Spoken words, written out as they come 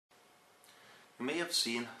You may have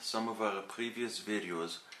seen some of our previous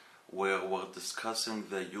videos where we're discussing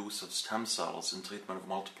the use of stem cells in treatment of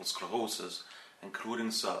multiple sclerosis, including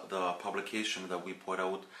the publication that we put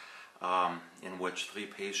out in which 3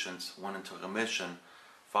 patients went into remission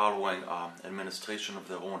following administration of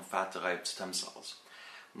their own fat-derived stem cells.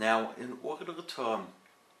 Now, in order to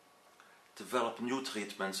develop new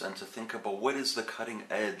treatments and to think about what is the cutting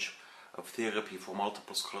edge of therapy for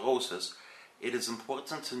multiple sclerosis, it is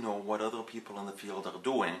important to know what other people in the field are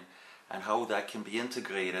doing and how that can be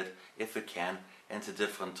integrated, if it can, into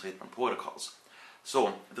different treatment protocols.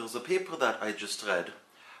 So, there's a paper that I just read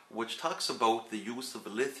which talks about the use of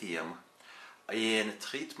lithium in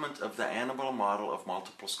treatment of the animal model of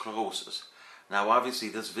multiple sclerosis. Now, obviously,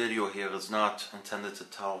 this video here is not intended to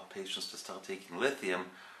tell patients to start taking lithium.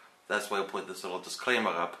 That's why I put this little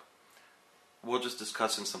disclaimer up. We're just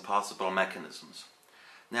discussing some possible mechanisms.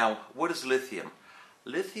 Now, what is lithium?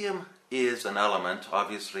 Lithium is an element,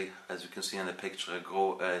 obviously, as you can see in the picture,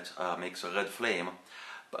 it makes a red flame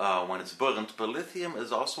when it's burnt, but lithium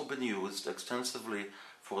has also been used extensively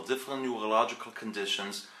for different neurological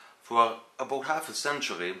conditions for about half a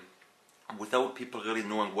century without people really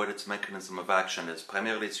knowing what its mechanism of action is.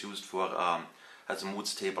 Primarily it's used for as a mood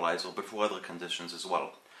stabilizer, but for other conditions as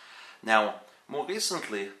well. Now, more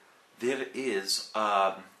recently, there is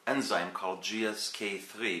an enzyme called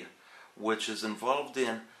GSK3, which is involved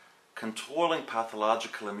in controlling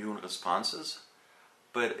pathological immune responses,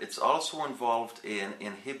 but it's also involved in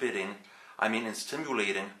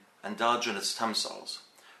stimulating endogenous stem cells.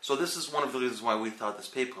 So this is one of the reasons why we thought this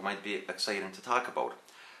paper might be exciting to talk about.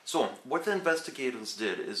 So what the investigators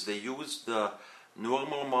did is they used the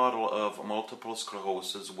normal model of multiple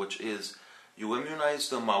sclerosis, which is you immunize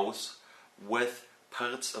the mouse with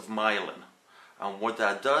parts of myelin. And what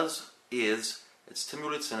that does is it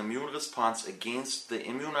stimulates an immune response against the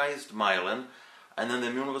immunized myelin, and then the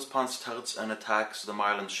immune response starts and attacks the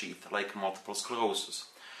myelin sheath, like multiple sclerosis.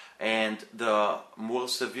 And the more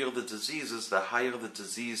severe the disease is, the higher the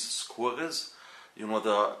disease score is. You know,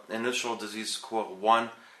 the initial disease score 1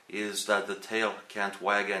 is that the tail can't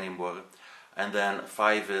wag anymore, and then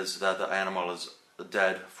 5 is that the animal is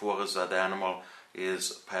dead, 4 is that the animal is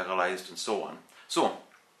paralyzed, and so on. So,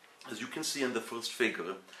 as you can see in the first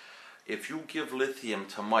figure, if you give lithium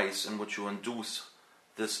to mice in which you induce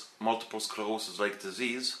this multiple sclerosis-like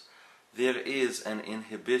disease, there is an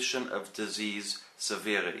inhibition of disease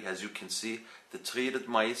severity. As you can see, the treated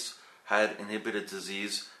mice had inhibited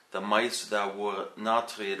disease. The mice that were not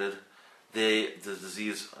treated, the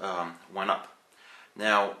disease went up.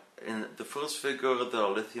 Now, in the first figure, the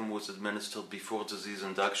lithium was administered before disease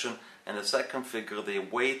induction. In the second figure, they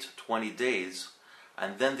wait 20 days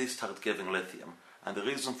and then they start giving lithium. And the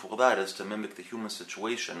reason for that is to mimic the human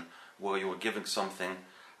situation where you are giving something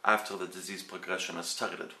after the disease progression has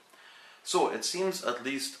started. So it seems, at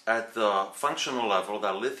least at the functional level,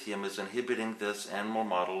 that lithium is inhibiting this animal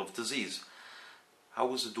model of disease.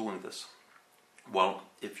 How is it doing this? Well,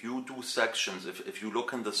 if you do sections, if you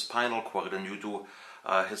look in the spinal cord and you do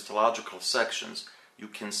histological sections, you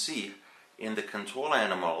can see in the control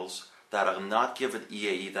animals that are not given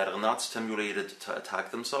EAE, that are not stimulated to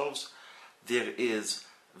attack themselves, there is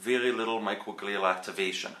very little microglial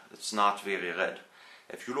activation. It's not very red.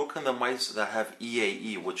 If you look in the mice that have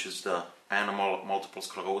EAE, which is the animal multiple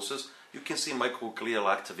sclerosis, you can see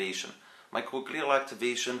microglial activation. Microglial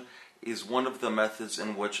activation is one of the methods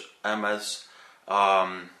in which MS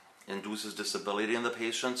induces disability in the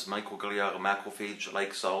patients. Microglia are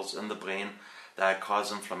macrophage-like cells in the brain that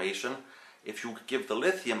cause inflammation. If you give the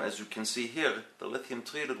lithium, as you can see here, the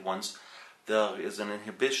lithium-treated ones, there is an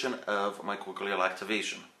inhibition of microglial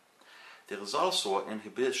activation. There is also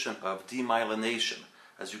inhibition of demyelination.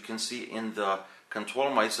 As you can see in the control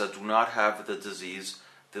mice that do not have the disease,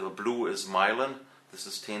 the blue is myelin. This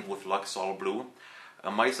is stained with Luxol blue.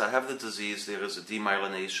 Mice that have the disease, there is a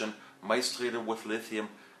demyelination. Mice treated with lithium,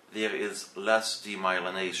 there is less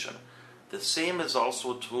demyelination. The same is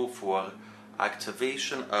also true for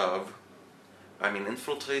activation of,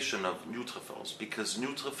 infiltration of neutrophils, because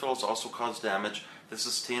neutrophils also cause damage. This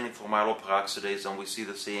is staining for myeloperoxidase, and we see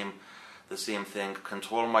the same thing.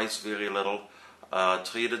 Control mice, very little.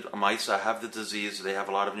 Treated mice that have the disease, they have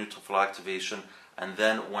a lot of neutrophil activation, and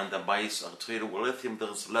then when the mice are treated with lithium,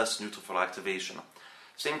 there's less neutrophil activation.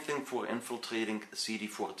 Same thing for infiltrating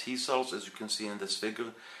CD4 T cells, as you can see in this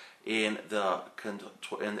figure. In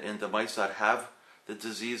the mice that have the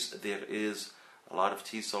disease, there is a lot of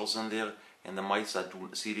T cells in there. In the mice that do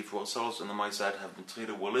CD4 cells, in the mice that have been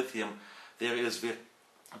treated with lithium, there is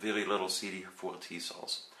very little CD4 T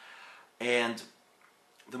cells. And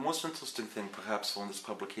the most interesting thing perhaps from this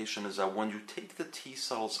publication is that when you take the T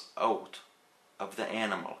cells out of the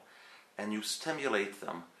animal and you stimulate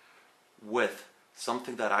them with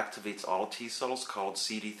something that activates all T cells called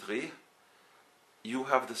CD3, you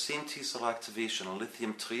have the same T cell activation,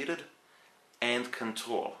 lithium treated and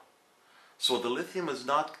control. So the lithium is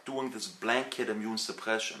not doing this blanket immune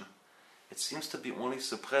suppression. It seems to be only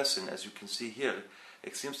suppressing, as you can see here,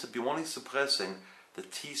 it seems to be only suppressing the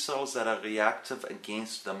T cells that are reactive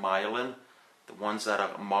against the myelin, the ones that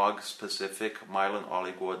are MOG specific, myelin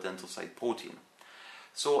oligodendrocyte protein.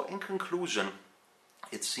 So in conclusion,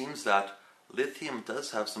 it seems that lithium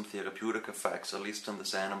does have some therapeutic effects, at least in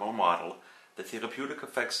this animal model. The therapeutic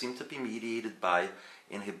effects seem to be mediated by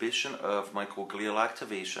inhibition of microglial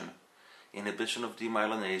activation, inhibition of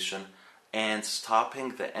demyelination, and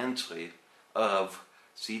stopping the entry of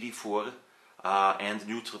CD4 and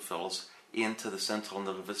neutrophils into the central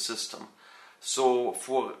nervous system. So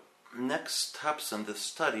for next steps in this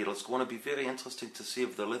study, it's going to be very interesting to see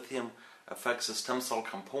if the lithium affects the stem cell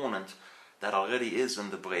component that already is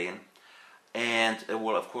in the brain. And it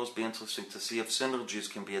will of course be interesting to see if synergies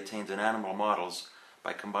can be attained in animal models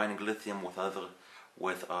by combining lithium with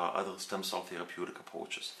other stem cell therapeutic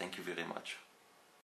approaches. Thank you very much.